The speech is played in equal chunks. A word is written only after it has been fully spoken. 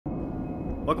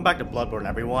Welcome back to Bloodborne,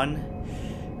 everyone.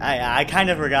 I kind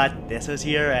of forgot this was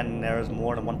here and there was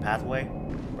more than one pathway.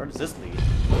 Where does this lead?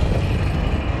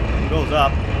 It goes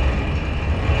up.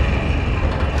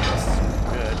 That's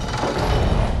good.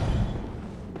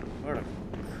 Where the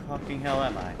fucking hell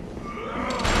am I?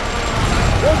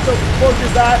 What the fuck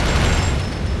is that?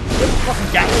 Is this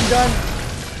fucking Gatling gun?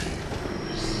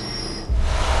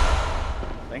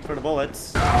 Thanks for the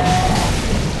bullets.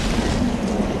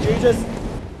 Jesus!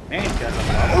 Man, he's got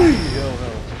something.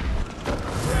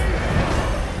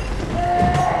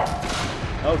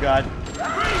 Oh god.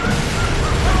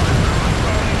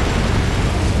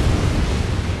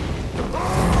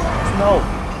 No.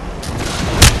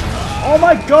 Oh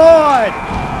my god!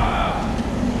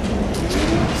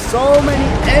 So many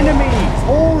enemies!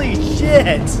 Holy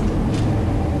shit!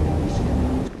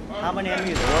 How many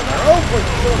enemies are there? Oh, for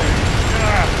sure!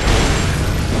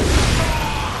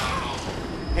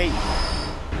 Hey.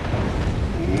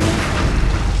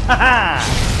 Haha!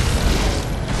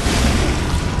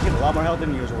 Get a lot more health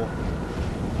than usual.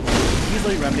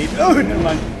 Easily remedied. Oh, never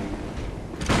mind.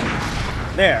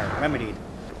 There, remedied.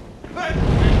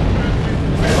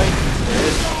 Really?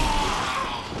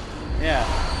 Yeah.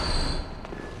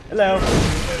 Hello.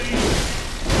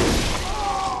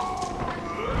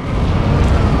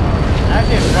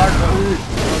 Actually, it's hard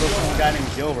for some guy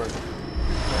named Gilbert.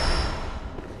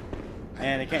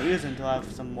 And I can't use it until I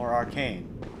have some more arcane.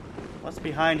 What's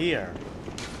behind here?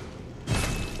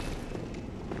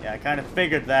 Yeah, I kind of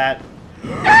figured that.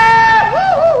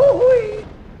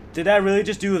 Did I really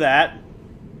just do that?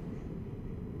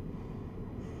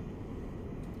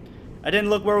 I didn't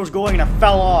look where it was going and I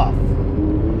fell off.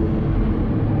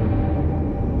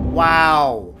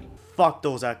 Wow. Fuck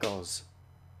those echoes.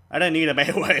 I didn't need them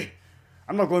anyway.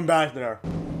 I'm not going back there.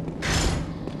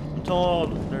 I'm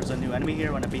told there's a new enemy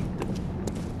here when I beat the...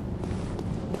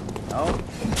 Oh.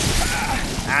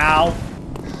 Ow.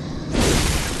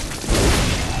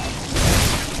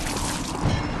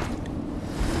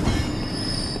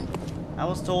 I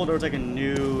was told there was like a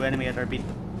new enemy after I beat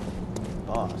the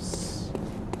boss.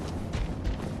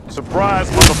 Surprise,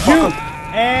 motherfucker!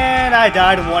 And I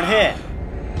died in one hit.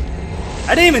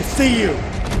 I didn't even see you.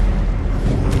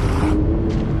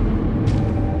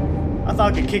 I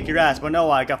thought I could kick your ass, but no,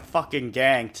 I got fucking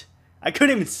ganked. I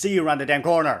couldn't even see you around the damn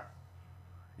corner.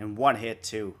 In one hit,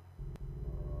 too.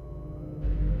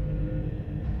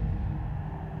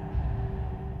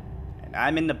 And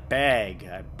I'm in the bag,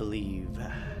 I believe.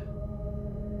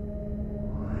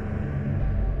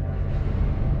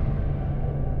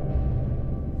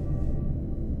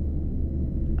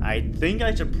 I think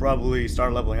I should probably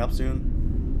start leveling up soon.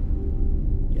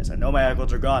 Yes, I know my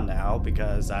echoes are gone now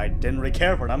because I didn't really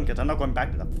care for them because I'm not going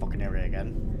back to that fucking area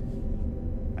again.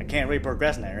 I can't really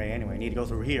progress in that area anyway. I need to go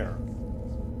through here.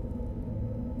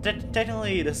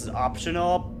 Technically, this is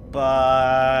optional,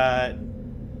 but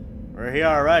we're here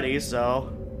already,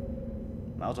 so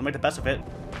might as well make the best of it.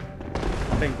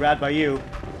 I'm being grabbed by you.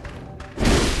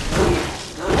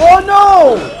 Oh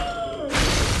no!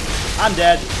 I'm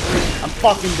dead. I'm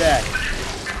fucking dead.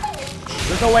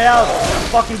 There's no way out. I'm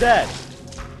fucking dead.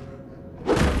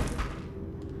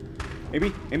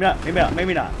 Maybe, maybe not, maybe not,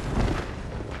 maybe not.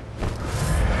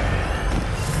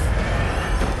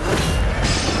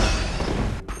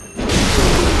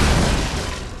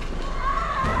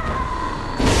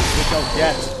 Don't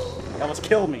get. That almost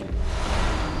killed me.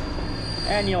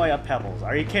 And you only have pebbles.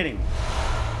 Are you kidding me?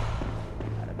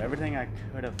 Out of everything I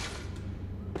could have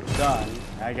done,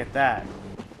 I get that.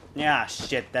 Yeah,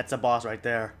 shit, that's a boss right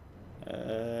there.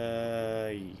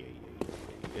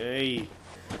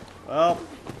 Well,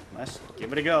 let's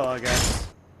give it a go, I guess.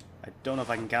 I don't know if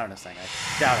I can counter this thing. I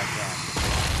doubt I can.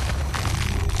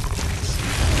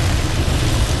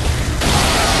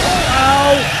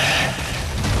 Ow!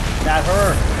 That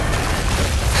hurt.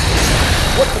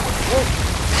 What the fuck?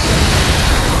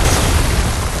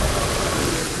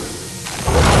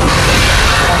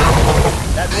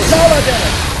 That was all I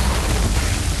did!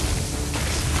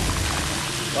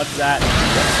 What's that?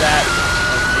 What's that?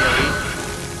 Really?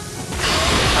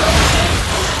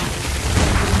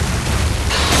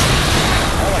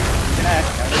 Oh, I can connect.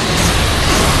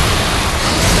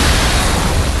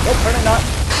 Nope, apparently not.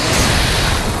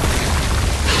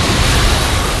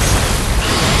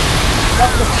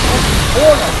 Stop the fucking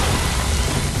corner!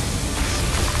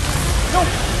 No!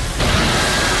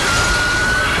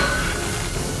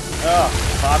 Oh,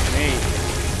 fuck me.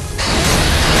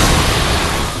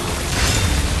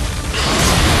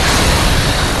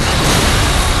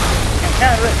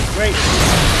 Counter it. Great.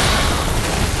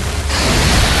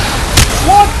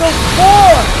 What the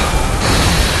fuck?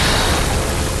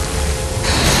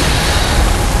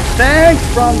 Thanks,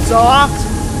 FromSoft!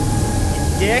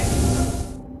 You dick!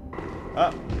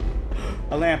 Oh.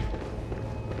 A lamp.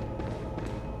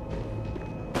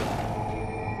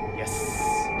 Yes.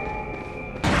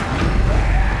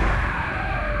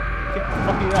 Get the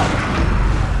fuck you up.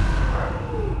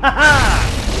 Haha!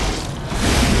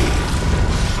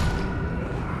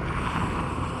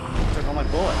 Took all my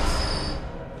bullets.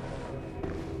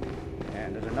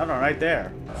 And there's another one right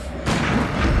there.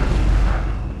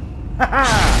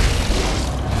 Haha!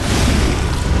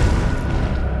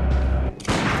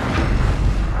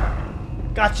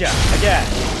 Gotcha! Again!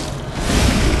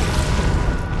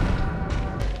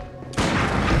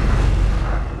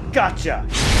 Gotcha!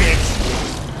 Bitch!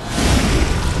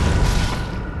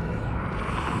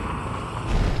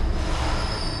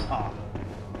 Aw.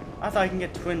 I thought I can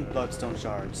get twin bloodstone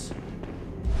shards.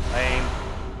 Lame.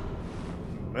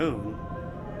 Moon?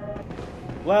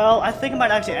 Well, I think I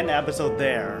might actually end the episode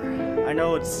there. I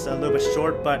know it's a little bit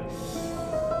short, but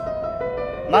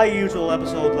my usual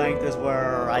episode length is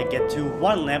where I get to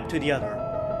one lamp to the other.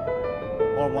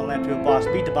 Or one lamp to a boss,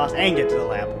 beat the boss, and get to the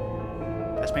lamp.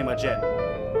 That's pretty much it.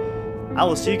 I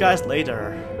will see you guys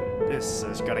later. This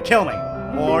is gonna kill me.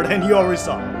 More than you already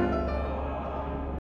saw.